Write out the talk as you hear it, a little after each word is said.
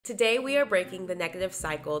Today we are breaking the negative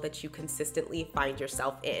cycle that you consistently find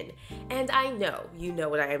yourself in. And I know you know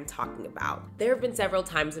what I am talking about. There have been several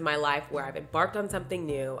times in my life where I've embarked on something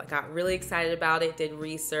new. I got really excited about it, did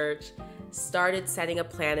research, started setting a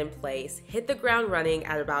plan in place, hit the ground running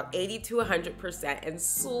at about 80 to 100%, and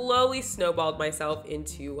slowly snowballed myself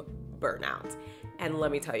into burnout. And let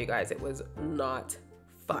me tell you guys, it was not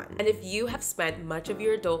fun. And if you have spent much of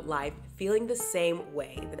your adult life feeling the same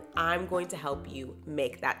way, then I'm going to help you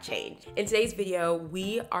make that change. In today's video,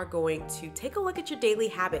 we are going to take a look at your daily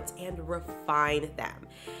habits and refine them.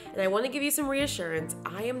 And I want to give you some reassurance.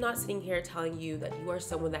 I am not sitting here telling you that you are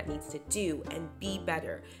someone that needs to do and be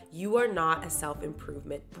better. You are not a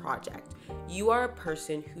self-improvement project. You are a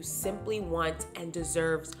person who simply wants and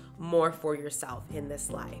deserves more for yourself in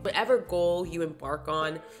this life. Whatever goal you embark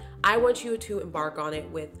on, I want you to embark on it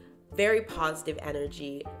with very positive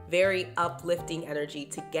energy, very uplifting energy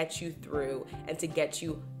to get you through and to get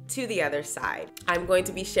you to the other side. I'm going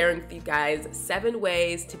to be sharing with you guys 7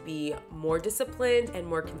 ways to be more disciplined and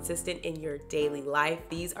more consistent in your daily life.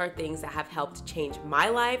 These are things that have helped change my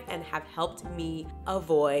life and have helped me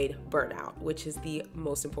avoid burnout, which is the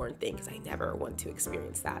most important thing because I never want to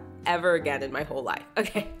experience that ever again in my whole life.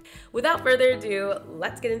 Okay, without further ado,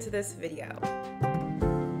 let's get into this video.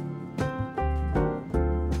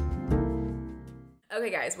 Okay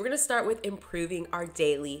guys, we're gonna start with improving our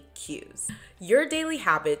daily cues. Your daily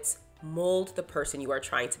habits mold the person you are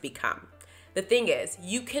trying to become. The thing is,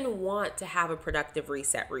 you can want to have a productive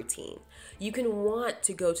reset routine. You can want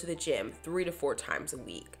to go to the gym 3 to 4 times a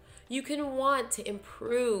week. You can want to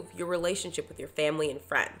improve your relationship with your family and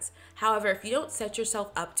friends. However, if you don't set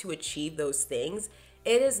yourself up to achieve those things,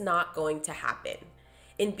 it is not going to happen.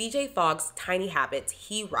 In BJ Fogg's Tiny Habits,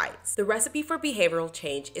 he writes, "The recipe for behavioral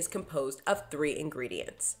change is composed of 3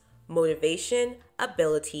 ingredients: motivation,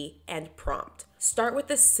 ability, and prompt. Start with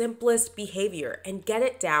the simplest behavior and get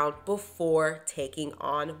it down before taking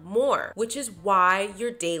on more," which is why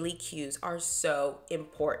your daily cues are so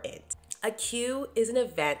important. A cue is an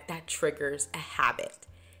event that triggers a habit.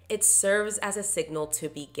 It serves as a signal to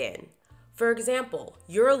begin. For example,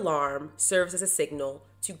 your alarm serves as a signal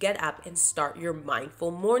to get up and start your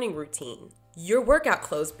mindful morning routine. Your workout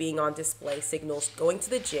clothes being on display signals going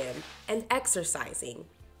to the gym and exercising.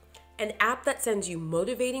 An app that sends you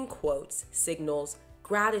motivating quotes signals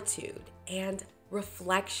gratitude and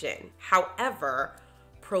reflection. However,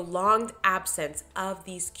 prolonged absence of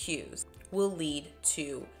these cues will lead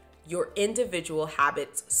to your individual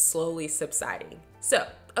habits slowly subsiding. So,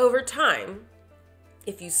 over time,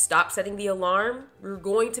 if you stop setting the alarm, you're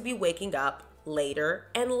going to be waking up later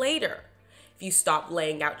and later. If you stop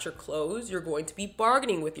laying out your clothes, you're going to be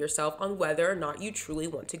bargaining with yourself on whether or not you truly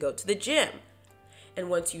want to go to the gym. And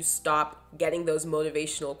once you stop getting those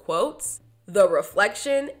motivational quotes, the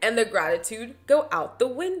reflection and the gratitude go out the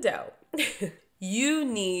window. You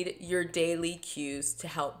need your daily cues to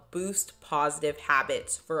help boost positive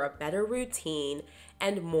habits for a better routine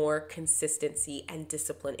and more consistency and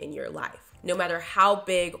discipline in your life. No matter how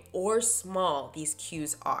big or small these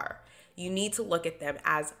cues are, you need to look at them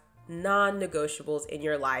as non-negotiables in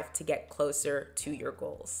your life to get closer to your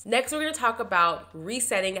goals. Next, we're going to talk about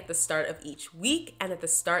resetting at the start of each week and at the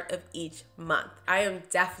start of each month. I am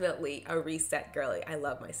definitely a reset girly. I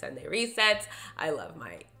love my Sunday resets. I love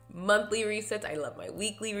my monthly resets. I love my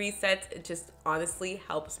weekly resets. It just honestly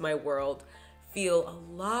helps my world feel a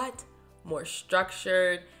lot more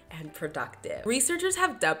structured and productive. Researchers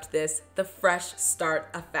have dubbed this the fresh start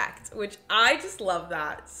effect, which I just love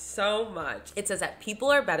that so much. It says that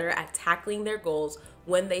people are better at tackling their goals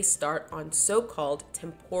when they start on so-called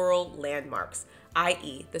temporal landmarks,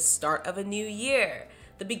 i.e. the start of a new year,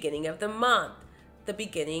 the beginning of the month, the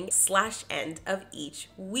beginning/end of each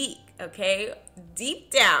week, okay?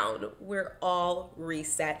 Deep down, we're all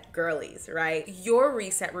reset girlies, right? Your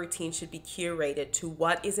reset routine should be curated to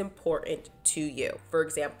what is important to you. For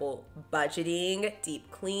example, budgeting,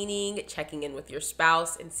 deep cleaning, checking in with your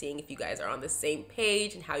spouse and seeing if you guys are on the same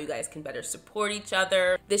page and how you guys can better support each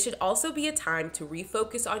other. This should also be a time to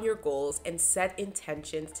refocus on your goals and set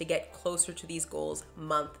intentions to get closer to these goals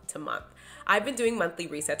month to month. I've been doing monthly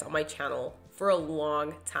resets on my channel for a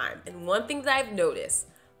long time. And one thing that I've noticed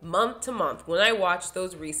month to month when I watch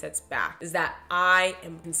those resets back is that I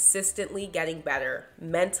am consistently getting better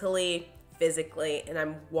mentally, physically, and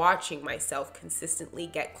I'm watching myself consistently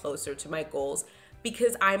get closer to my goals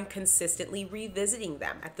because I'm consistently revisiting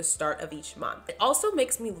them at the start of each month. It also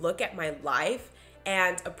makes me look at my life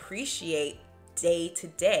and appreciate day to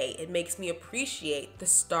day. It makes me appreciate the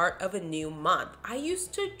start of a new month. I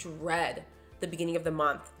used to dread the beginning of the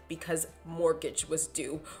month because mortgage was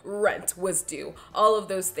due, rent was due, all of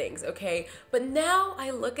those things, okay? But now I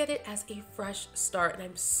look at it as a fresh start, and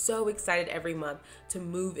I'm so excited every month to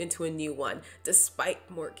move into a new one,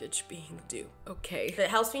 despite mortgage being due, okay? It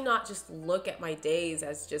helps me not just look at my days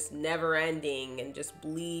as just never ending and just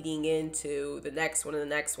bleeding into the next one and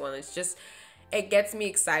the next one. It gets me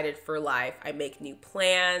excited for life. I make new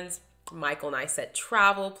plans. Michael and I set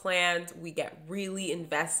travel plans. We get really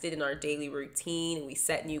invested in our daily routine, and we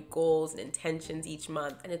set new goals and intentions each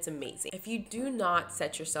month, and it's amazing. If you do not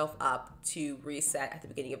set yourself up to reset at the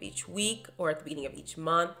beginning of each week or at the beginning of each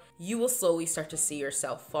month, you will slowly start to see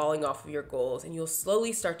yourself falling off of your goals, and you'll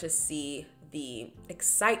slowly start to see the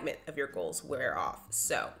excitement of your goals wear off.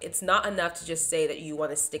 So it's not enough to just say that you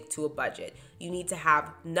want to stick to a budget. You need to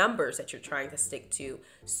have numbers that you're trying to stick to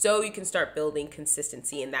so you can start building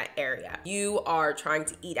consistency in that area. You are trying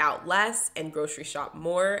to eat out less and grocery shop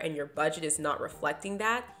more, and your budget is not reflecting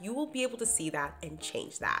that. You will be able to see that and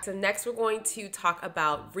change that. So next we're going to talk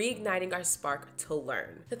about reigniting our spark to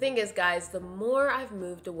learn. The thing is, guys, the more I've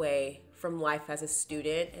moved away from life as a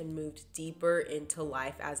student and moved deeper into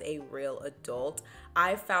life as a real adult,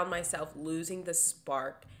 I found myself losing the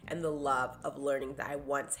spark and the love of learning that I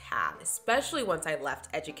once had, especially once I left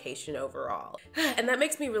education overall. And that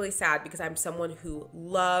makes me really sad because I'm someone who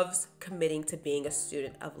loves committing to being a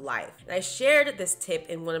student of life. And I shared this tip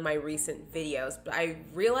in one of my recent videos, but I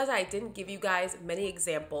realized I didn't give you guys many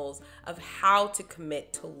examples of how to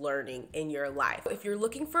commit to learning in your life. If you're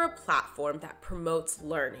looking for a platform that promotes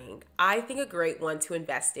learning, I think a great one to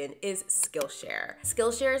invest in is Skillshare.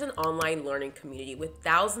 Skillshare is an online learning community with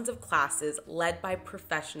thousands of classes led by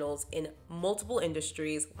professionals in multiple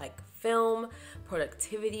industries like film,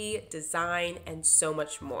 productivity, design, and so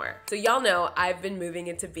much more. So y'all know I've been moving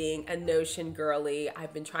into being a Notion girly.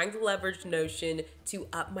 I've been trying to leverage Notion to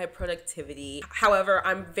up my productivity. However,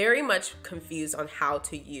 I'm very much confused on how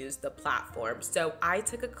to use the platform. So I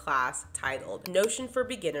took a class titled Notion for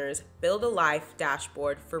Beginners, Build a Life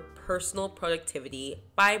Dashboard for Personal Productivity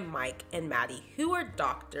by Mike and Maddie, who are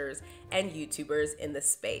doctors and YouTubers in the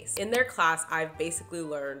space. In their class, I've basically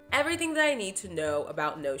learned everything that I need to know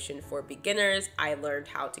about Notion for beginners. I learned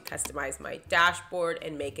how to customize my dashboard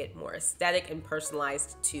and make it more aesthetic and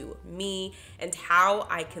personalized to me, and how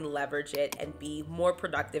I can leverage it and be more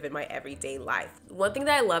productive in my everyday life. One thing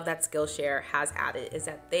that I love that Skillshare has added is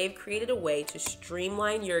that they've created a way to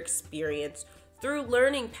streamline your experience through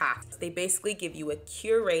learning paths. They basically give you a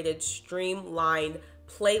curated, streamlined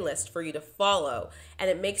playlist for you to follow, and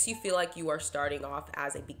it makes you feel like you are starting off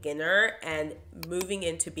as a beginner and moving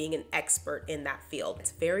into being an expert in that field.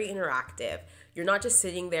 It's very interactive. You're not just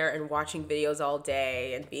sitting there and watching videos all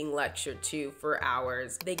day and being lectured to for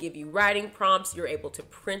hours. They give you writing prompts. You're able to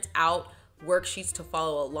print out worksheets to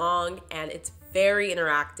follow along, and it's very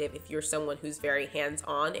interactive if you're someone who's very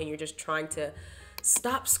hands-on and you're just trying to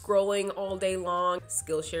stop scrolling all day long.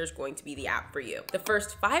 Skillshare is going to be the app for you. The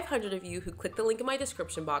first 500 of you who click the link in my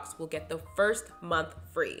description box will get the first month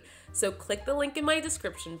free. So click the link in my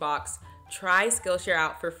description box, try Skillshare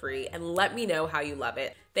out for free, and let me know how you love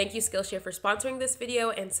it. Thank you, Skillshare, for sponsoring this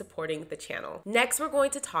video and supporting the channel. Next, we're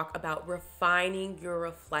going to talk about refining your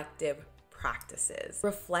reflective practices.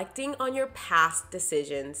 Reflecting on your past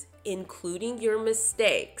decisions, including your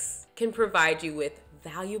mistakes, can provide you with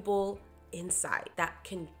valuable insight that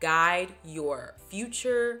can guide your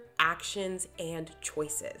future actions and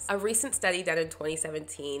choices. A recent study done in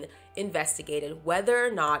 2017 investigated whether or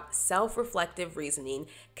not self-reflective reasoning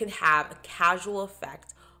can have a causal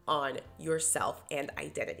effect on yourself and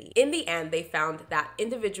identity. In the end, they found that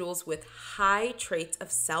individuals with high traits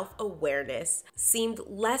of self-awareness seemed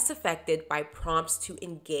less affected by prompts to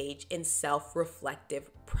engage in self-reflective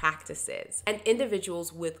practices, and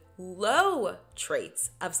individuals with low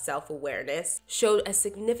traits of self-awareness showed a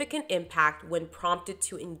significant impact when prompted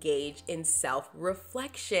to engage in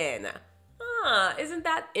self-reflection. Isn't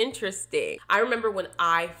that interesting? I remember when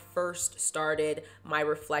I first started my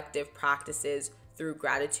reflective practices through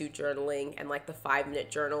gratitude journaling and like the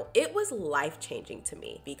 5-minute journal, it was life-changing to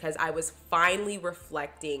me because I was finally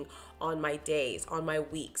reflecting on my days, on my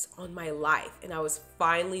weeks, on my life, and I was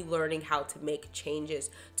finally learning how to make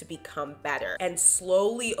changes to become better. And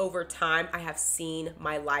slowly over time, I have seen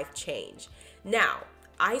my life change. Now,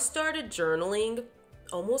 I started journaling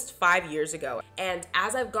almost 5 years ago. And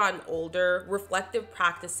as I've gotten older, reflective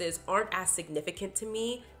practices aren't as significant to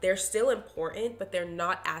me. They're still important, but they're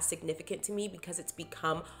not as significant to me because it's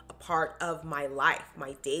become a part of my life,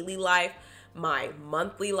 my daily life, my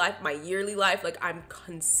monthly life, my yearly life. Like I'm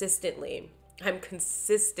consistently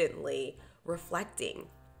reflecting.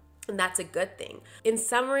 And that's a good thing. In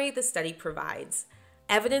summary, the study provides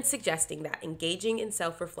Evidence suggesting that engaging in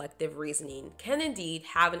self-reflective reasoning can indeed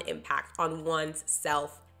have an impact on one's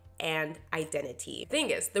self and identity. Thing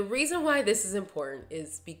is, the reason why this is important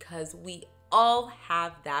is because we all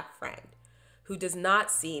have that friend who does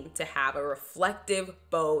not seem to have a reflective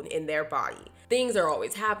bone in their body. Things are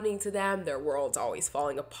always happening to them, their world's always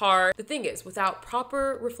falling apart. The thing is, without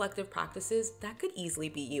proper reflective practices, that could easily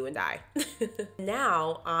be you and I.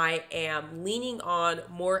 Now I am leaning on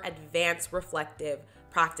more advanced reflective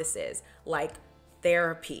practices like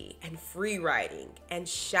therapy and free writing and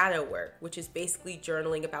shadow work, which is basically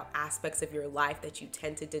journaling about aspects of your life that you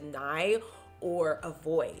tend to deny or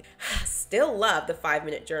avoid. Still love the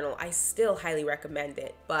 5-minute journal. I still highly recommend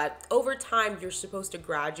it. But over time, you're supposed to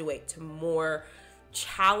graduate to more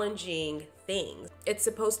challenging things. It's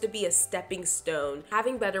supposed to be a stepping stone.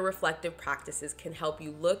 Having better reflective practices can help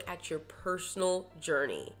you look at your personal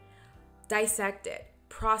journey, dissect it,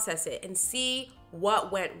 process it, and see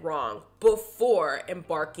what went wrong before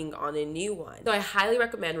embarking on a new one. So I highly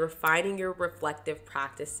recommend refining your reflective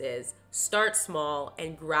practices. Start small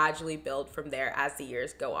and gradually build from there as the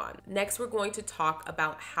years go on. Next, we're going to talk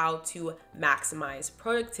about how to maximize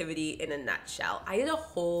productivity in a nutshell. I did a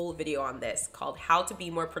whole video on this called How to Be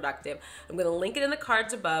More Productive. I'm gonna link it in the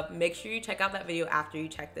cards above. Make sure you check out that video after you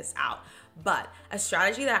check this out. But a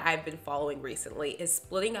strategy that I've been following recently is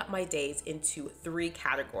splitting up my days into 3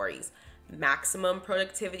 categories: maximum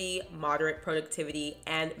productivity, moderate productivity,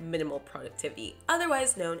 and minimal productivity,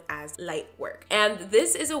 otherwise known as light work. And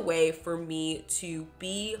this is a way for me to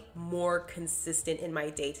be more consistent in my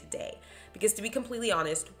day-to-day. Because to be completely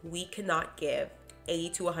honest, we cannot give 80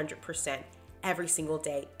 to 100% every single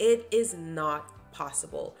day. It is not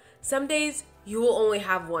possible. Some days you will only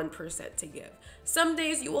have 1% to give. Some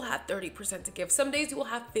days you will have 30% to give. Some days you will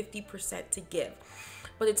have 50% to give.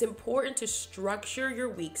 But it's important to structure your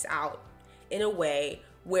weeks out in a way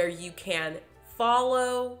where you can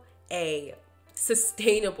follow a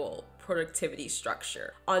sustainable productivity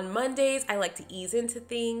structure. On Mondays, I like to ease into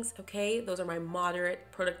things, okay? Those are my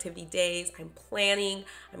moderate productivity days. I'm planning,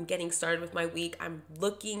 I'm getting started with my week. I'm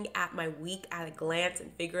looking at my week at a glance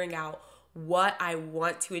and figuring out what I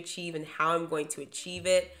want to achieve and how I'm going to achieve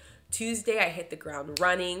it. Tuesday, I hit the ground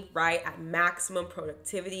running, right, at maximum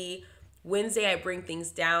productivity. Wednesday, I bring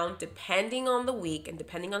things down depending on the week and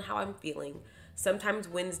depending on how I'm feeling. Sometimes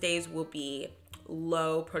Wednesdays will be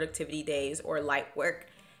low productivity days or light work.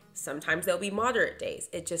 Sometimes they'll be moderate days.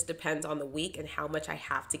 It just depends on the week and how much I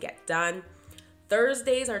have to get done.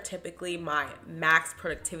 Thursdays are typically my max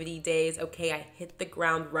productivity days. Okay, I hit the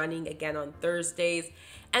ground running again on Thursdays.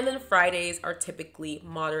 And then Fridays are typically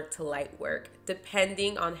moderate to light work,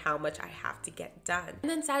 depending on how much I have to get done. And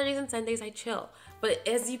then Saturdays and Sundays, I chill. But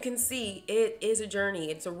as you can see, it is a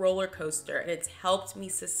journey. It's a roller coaster, and it's helped me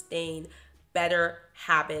sustain better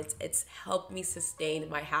habits. It's helped me sustain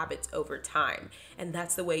my habits over time. And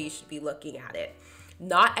that's the way you should be looking at it.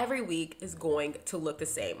 Not every week is going to look the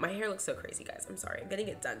same. My hair looks so crazy, guys. I'm sorry. I'm getting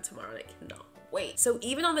it done tomorrow and I cannot wait. So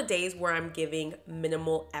even on the days where I'm giving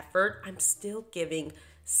minimal effort, I'm still giving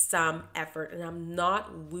some effort and I'm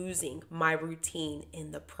not losing my routine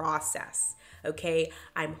in the process. Okay,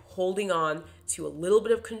 I'm holding on to a little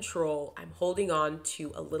bit of control. I'm holding on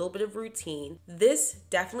to a little bit of routine. This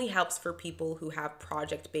definitely helps for people who have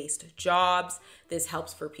project-based jobs. This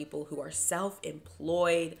helps for people who are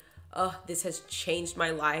self-employed. This has changed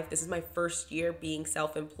my life. This is my first year being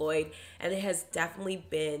self-employed, and it has definitely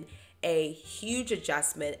been a huge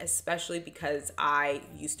adjustment, especially because I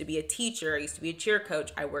used to be a teacher. I used to be a cheer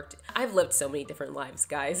coach. I've lived so many different lives,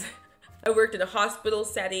 guys. I worked in a hospital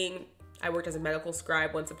setting. I worked as a medical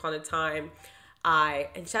scribe once upon a time.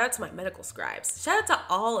 And shout out to my medical scribes. Shout out to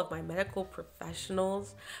all of my medical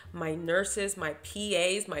professionals, my nurses, my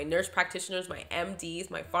PAs, my nurse practitioners, my MDs,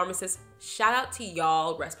 my pharmacists. Shout out to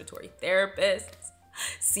y'all respiratory therapists,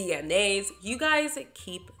 CNAs. You guys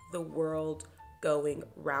keep the world going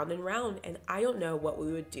round and round, and I don't know what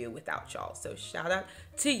we would do without y'all. So shout out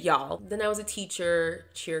to y'all. Then I was a teacher,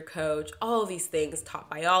 cheer coach, all of these things, taught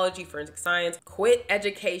biology, forensic science, quit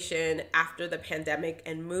education after the pandemic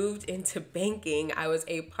and moved into banking. I was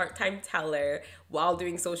a part-time teller while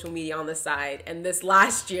doing social media on the side. And this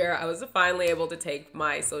last year, I was finally able to take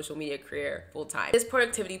my social media career full-time. This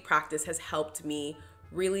productivity practice has helped me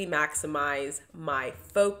really maximize my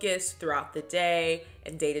focus throughout the day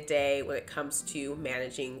and day to day when it comes to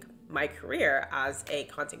managing my career as a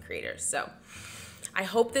content creator. So I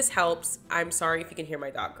hope this helps. I'm sorry if you can hear my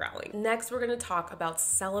dog growling. Next, we're gonna talk about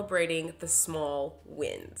celebrating the small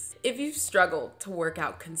wins. If you've struggled to work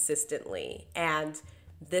out consistently and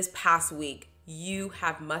this past week you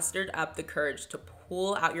have mustered up the courage to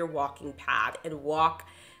pull out your walking pad and walk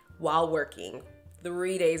while working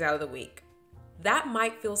 3 days out of the week. That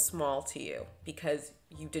might feel small to you because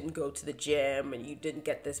you didn't go to the gym and you didn't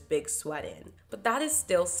get this big sweat in, but that is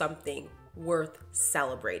still something worth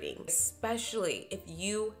celebrating, especially if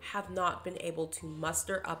you have not been able to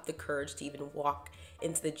muster up the courage to even walk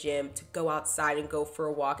into the gym, to go outside and go for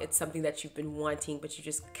a walk. It's something that you've been wanting, but you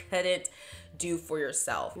just couldn't do for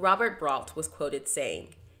yourself. Robert Brault was quoted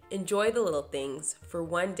saying, "Enjoy the little things, for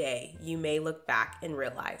one day you may look back and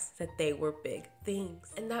realize that they were big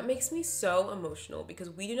things." And that makes me so emotional because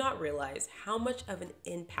we do not realize how much of an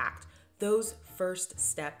impact those first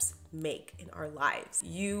steps make in our lives.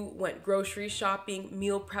 You went grocery shopping,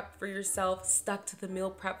 meal prep for yourself, stuck to the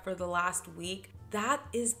meal prep for the last week. That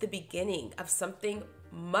is the beginning of something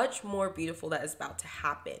much more beautiful that is about to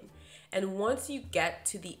happen. And once you get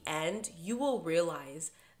to the end, you will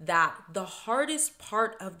realize that the hardest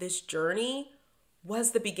part of this journey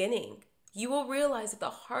was the beginning. You will realize that the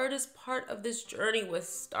hardest part of this journey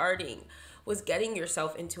was getting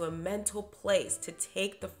yourself into a mental place to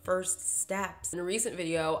take the first steps. In a recent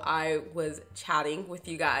video, I was chatting with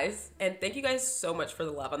you guys, and thank you guys so much for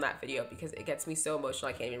the love on that video because it gets me so emotional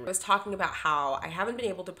I can't even. I was talking about how I haven't been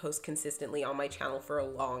able to post consistently on my channel for a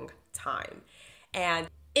long time, and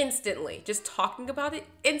instantly, just talking about it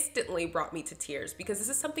instantly brought me to tears because this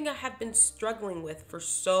is something I have been struggling with for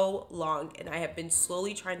so long, and I have been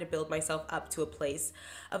slowly trying to build myself up to a place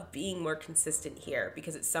of being more consistent here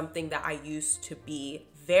because it's something that I used to be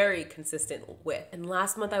very consistent with. And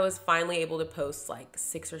last month I was finally able to post like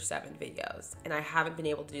 6 or 7 videos, and I haven't been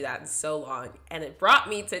able to do that in so long, and it brought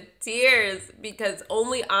me to tears because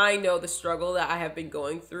only I know the struggle that I have been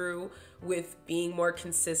going through with being more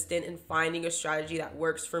consistent and finding a strategy that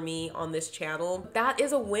works for me on this channel. That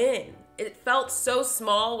is a win. It felt so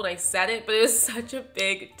small when I said it, but it was such a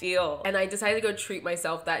big deal. And I decided to go treat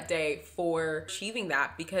myself that day for achieving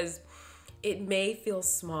that because it may feel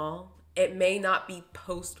small. It may not be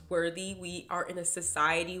post-worthy. We are in a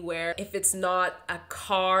society where if it's not a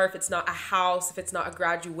car, if it's not a house, if it's not a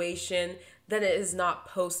graduation, then it is not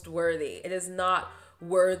post-worthy. It is not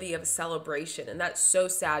worthy of celebration. And that's so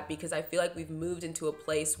sad because I feel like we've moved into a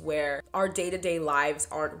place where our day-to-day lives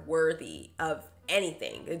aren't worthy of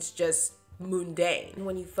anything. It's just mundane. And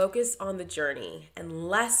when you focus on the journey and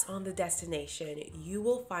less on the destination, you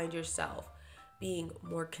will find yourself being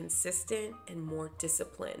more consistent and more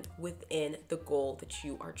disciplined within the goal that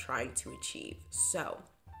you are trying to achieve. So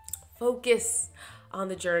focus on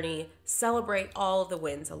the journey, celebrate all of the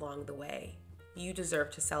wins along the way. You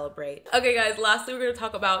deserve to celebrate. Okay guys, lastly, we're gonna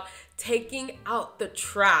talk about taking out the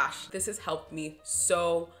trash. This has helped me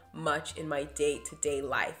so much in my day-to-day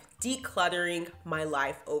life. Decluttering my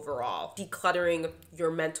life overall. Decluttering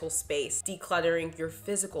your mental space. Decluttering your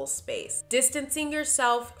physical space. Distancing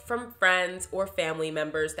yourself from friends or family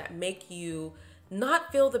members that make you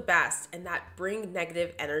not feel the best and that bring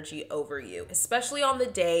negative energy over you, especially on the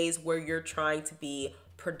days where you're trying to be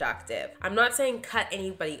productive. I'm not saying cut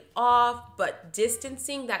anybody off, but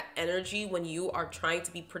distancing that energy when you are trying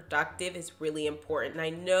to be productive is really important. And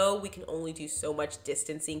I know we can only do so much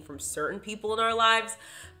distancing from certain people in our lives,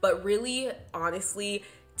 but really, honestly,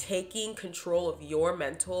 taking control of your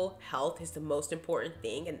mental health is the most important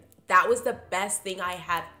thing. And that was the best thing I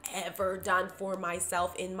have ever done for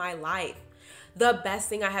myself in my life. The best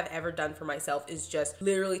thing I have ever done for myself is just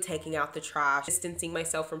literally taking out the trash, distancing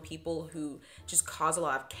myself from people who just cause a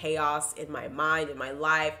lot of chaos in my mind, in my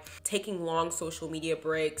life, taking long social media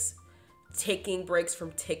breaks, taking breaks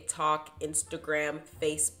from TikTok, Instagram,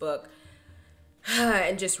 Facebook,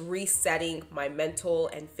 and just resetting my mental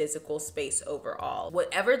and physical space overall.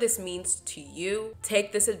 Whatever this means to you,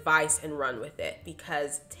 take this advice and run with it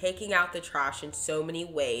because taking out the trash in so many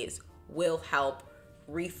ways will help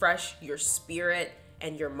refresh your spirit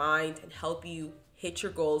and your mind and help you hit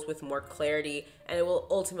your goals with more clarity, and it will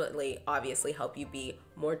ultimately obviously help you be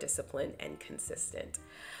more disciplined and consistent.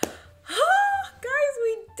 Guys,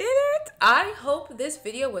 we did it! I hope this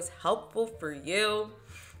video was helpful for you.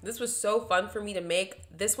 This was so fun for me to make.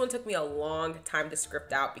 This one took me a long time to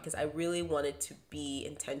script out because I really wanted to be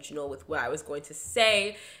intentional with what I was going to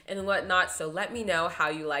say and whatnot. So let me know how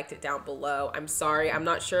you liked it down below. I'm sorry, I'm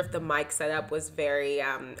not sure if the mic setup was very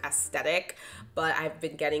aesthetic, but I've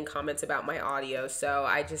been getting comments about my audio. So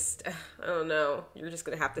I don't know. You're just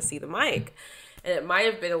gonna have to see the mic. And it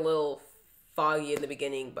might have been a little foggy in the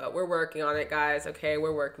beginning, but we're working on it, guys. Okay,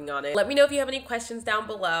 we're working on it. Let me know if you have any questions down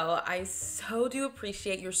below. I so do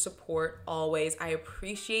appreciate your support always. I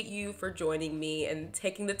appreciate you for joining me and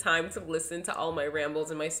taking the time to listen to all my rambles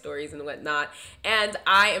and my stories and whatnot. And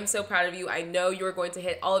I am so proud of you. I know you're going to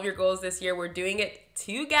hit all of your goals this year. We're doing it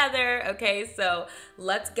together, okay? So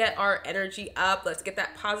let's get our energy up. Let's get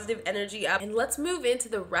that positive energy up, and let's move into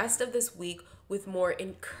the rest of this week with more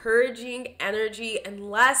encouraging energy and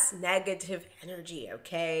less negative energy,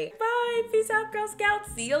 okay? Bye, peace out, Girl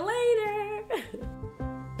Scouts. See you later.